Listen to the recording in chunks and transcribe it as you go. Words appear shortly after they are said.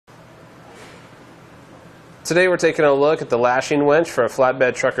Today we're taking a look at the lashing winch for a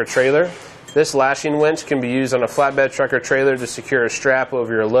flatbed truck or trailer. This lashing winch can be used on a flatbed truck or trailer to secure a strap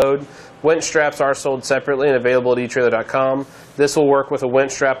over your load. Winch straps are sold separately and available at etrailer.com. This will work with a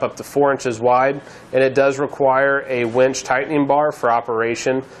winch strap up to 4 inches wide, and it does require a winch tightening bar for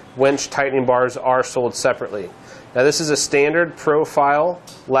operation. Winch tightening bars are sold separately. Now this is a standard profile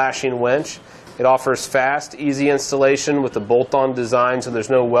lashing winch. It offers fast, easy installation with the bolt-on design, so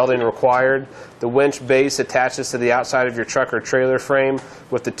there's no welding required. The winch base attaches to the outside of your truck or trailer frame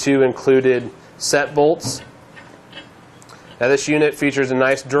with the 2 included set bolts. Now this unit features a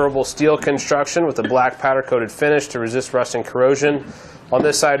nice durable steel construction with a black powder coated finish to resist rust and corrosion. On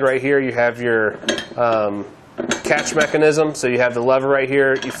this side right here you have your catch mechanism, so you have the lever right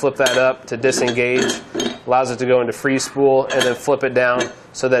here, you flip that up to disengage, allows it to go into free spool, and then flip it down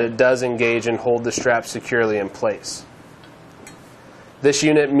so that it does engage and hold the strap securely in place. This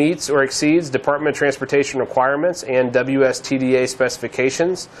unit meets or exceeds Department of Transportation requirements and WSTDA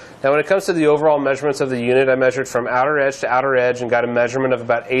specifications. Now when it comes to the overall measurements of the unit, I measured from outer edge to outer edge and got a measurement of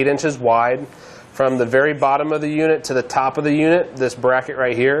about 8 inches wide. From the very bottom of the unit to the top of the unit, this bracket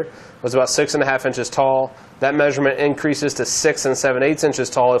right here was about 6.5 inches tall. That measurement increases to 6 7/8 inches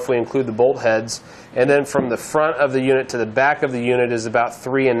tall if we include the bolt heads. And then from the front of the unit to the back of the unit is about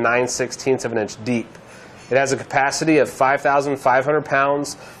 3 9/16 of an inch deep. It has a capacity of 5,500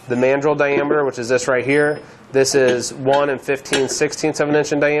 pounds. The mandrel diameter, which is this right here, this is 1 15/16 of an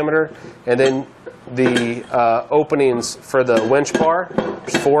inch in diameter. And then the openings for the winch bar,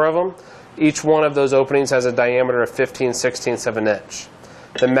 there's 4 of them. Each one of those openings has a diameter of 15/16 of an inch.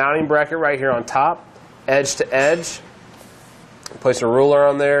 The mounting bracket right here on top, edge to edge, place a ruler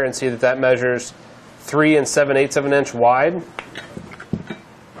on there and see that that measures 3 7/8 of an inch wide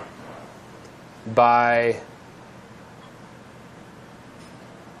by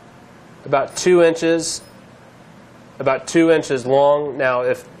about 2 inches, long. Now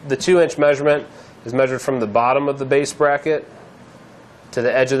if the 2-inch measurement is measured from the bottom of the base bracket to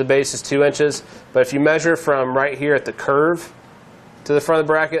the edge of the base is 2 inches, but if you measure from right here at the curve to the front of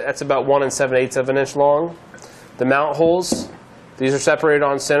the bracket, that's about 1 7/8 of an inch long. The mount holes, these are separated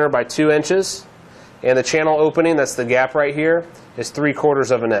on center by 2 inches, and the channel opening, that's the gap right here, is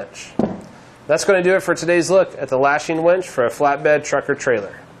 3/4 of an inch. That's going to do it for today's look at the lashing winch for a flatbed truck or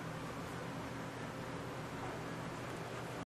trailer.